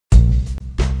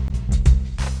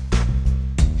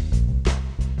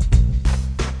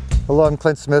Hello, I'm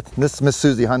Clint Smith. This is Miss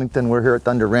Susie Huntington. We're here at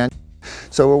Thunder Ranch.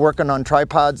 So we're working on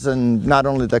tripods, and not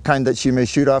only the kind that she may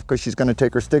shoot off because she's going to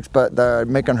take her sticks, but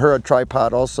making her a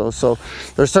tripod also. So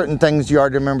there's certain things you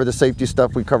already remember, the safety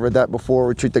stuff. We covered that before.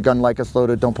 We treat the gun like it's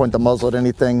loaded. Don't point the muzzle at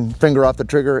anything. Finger off the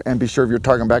trigger, and be sure of your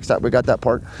target and backstop. We got that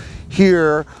part.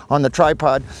 Here on the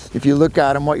tripod, if you look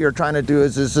at them, what you're trying to do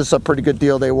is this a pretty good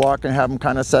deal? They walk and have them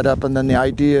kind of set up, and then the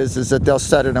idea is that they'll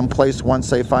set it in place once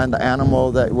they find the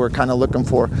animal that we're kind of looking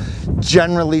for.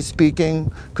 Generally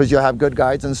speaking, because you'll have good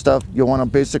guides and stuff, you'll want to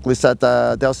basically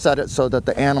they'll set it so that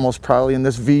the animal's probably in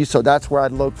this V, so that's where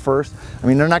I'd look first. I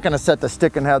mean, they're not going to set the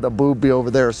stick and have the boob be over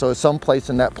there, so someplace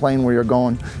in that plane where you're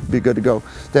going, be good to go.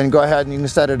 Then go ahead and you can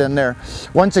set it in there.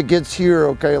 Once it gets here,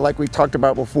 okay, like we talked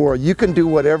about before, you can do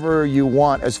whatever you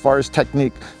want as far as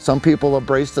technique. Some people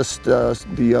embrace the sticks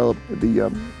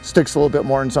a little bit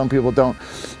more and some people don't.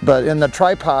 But in the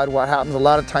tripod, what happens a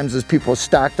lot of times is people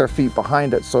stack their feet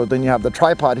behind it, so then you have the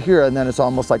tripod here and then it's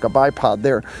almost like a bipod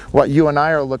there. What you and I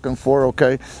are looking for,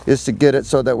 okay, is to get it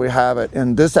so that we have it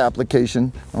in this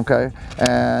application, okay?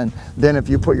 And then if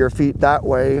you put your feet that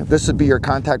way, this would be your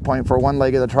contact point for one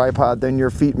leg of the tripod, then your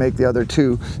feet make the other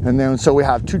two. And then so we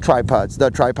have two tripods,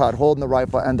 the tripod holding the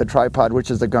rifle and the tripod,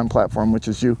 which is the gun platform, which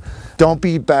is you. Don't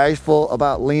be bashful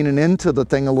about leaning into the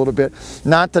thing a little bit,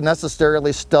 not to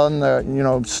necessarily stunt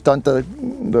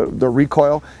the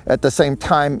recoil. At the same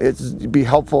time, it'd be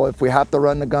helpful if we have to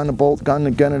run the gun, the bolt gun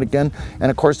again and again.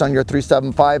 And of course on your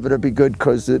 375, it'll be good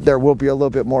because there will be a little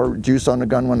bit more juice on the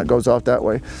gun when it goes off that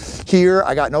way. Here,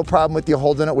 I got no problem with you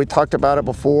holding it. We talked about it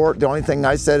before. The only thing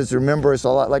I said is remember, it's a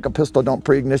lot like a pistol. Don't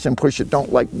pre-ignition push it.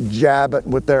 Don't like jab it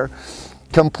with their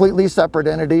completely separate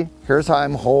entity. Here's how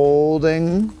I'm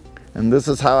holding, and this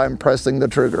is how I'm pressing the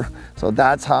trigger. So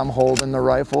that's how I'm holding the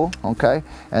rifle, okay?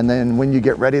 And then when you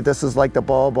get ready, this is like the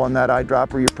bulb on that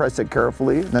eyedropper. You press it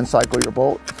carefully, then cycle your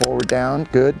bolt, forward, down,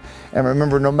 good. And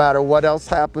remember, no matter what else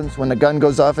happens, when the gun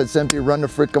goes off, it's empty, run the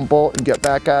freaking bolt and get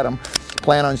back at them.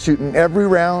 Plan on shooting every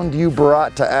round you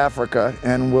brought to Africa,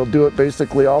 and we'll do it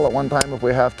basically all at one time if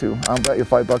we have to. I'll bet you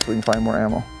 $5 we can find more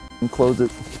ammo. And close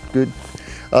it, good.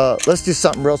 Let's do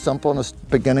something real simple in the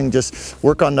beginning. Just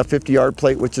work on the 50-yard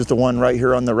plate, which is the one right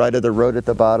here on the right of the road at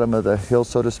the bottom of the hill,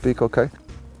 so to speak, okay?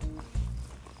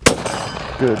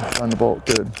 Good, run the bolt,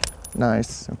 good.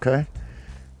 Nice, okay?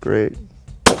 Great,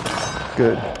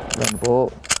 good. Run the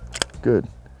bolt, good.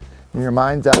 And your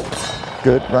mind's out,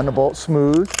 good. Run the bolt,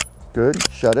 smooth, good.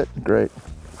 Shut it, great.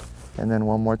 And then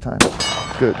one more time,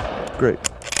 good, great.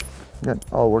 Good,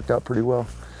 all worked out pretty well.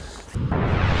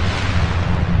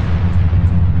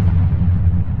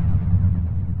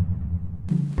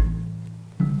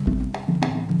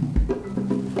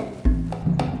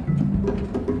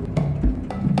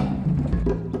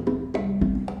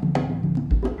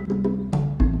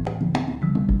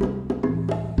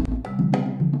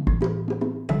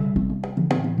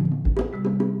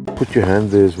 Put your hand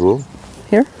there as well.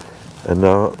 Here? And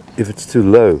now, if it's too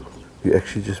low, you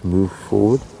actually just move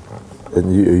forward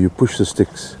and you push the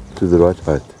sticks to the right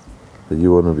height that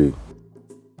you want to be.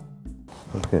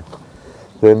 Okay.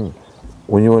 Then,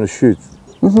 when you want to shoot,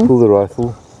 pull the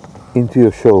rifle into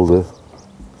your shoulder.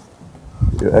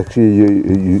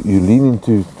 You lean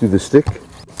into the stick.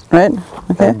 Right.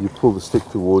 Okay. And you pull the stick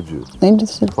towards you. Lean to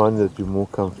the stick. Find that you're more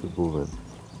comfortable then.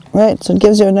 Right. So it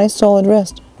gives you a nice solid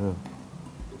rest. Yeah.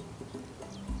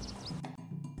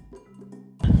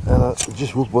 And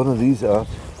just whip one of these out.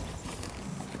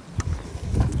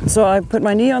 So I put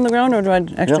my knee on the ground, or do I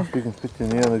actually? Yeah, you can put your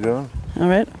knee on the ground. All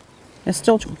right. It's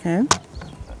still okay.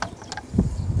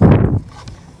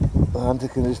 The hunter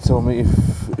can just tell me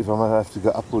if I might have to go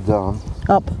up or down.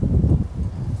 Up,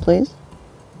 please.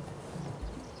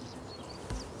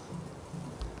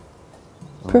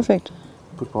 Perfect.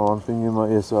 Put my one finger in my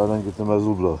ear so I don't get the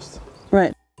muzzle blast.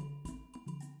 Right.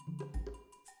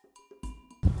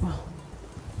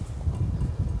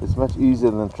 It's much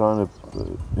easier than trying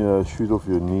to, shoot off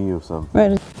your knee or something.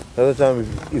 Right. The other time,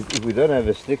 if we don't have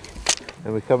a stick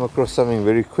and we come across something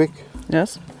very quick,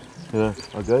 Yes. I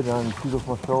go down and shoot off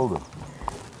my shoulder.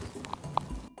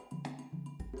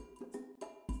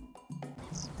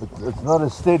 It's not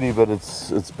as steady, but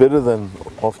it's better than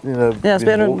often, Yeah, it's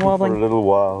better than walking wobbling for a little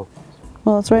while.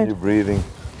 Well, that's right. You're breathing.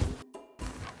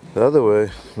 The other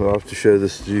way, I'll have to show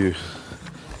this to you.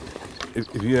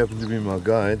 If you happen to be my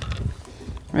guide,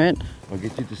 Right. I'll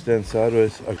get you to stand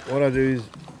sideways. What I do is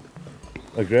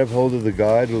I grab hold of the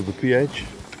guide or the PH,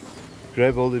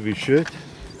 grab hold of your shirt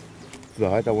to the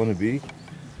height I want to be,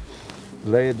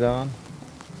 lay it down,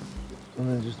 and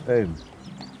then just aim.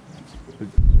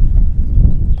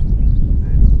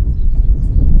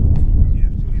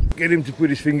 Get him to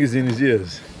put his fingers in his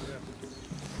ears.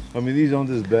 I mean, these aren't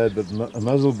as bad, but a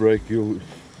muzzle brake, you'll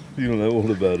know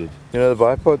all about it. You know, the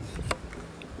bipods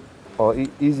are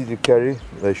easy to carry.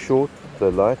 They're short,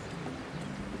 they're light.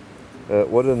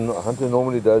 What a hunter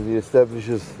normally does, he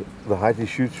establishes the height he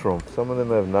shoots from. Some of them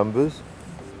have numbers.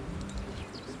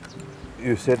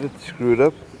 You set it, screw it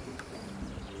up.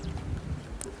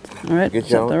 All right,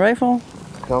 set the rifle.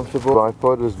 Comfortable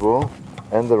tripod as well,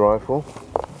 and the rifle.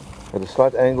 At a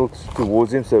slight angle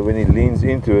towards him, so when he leans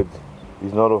into it,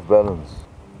 he's not off balance.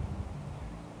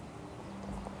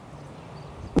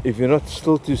 If you're not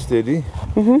still too steady,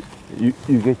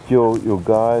 you get your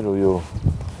guide or your...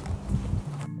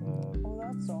 Oh,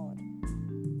 that's solid.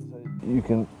 You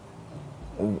can...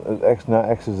 It now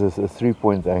acts as a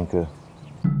 3-point anchor.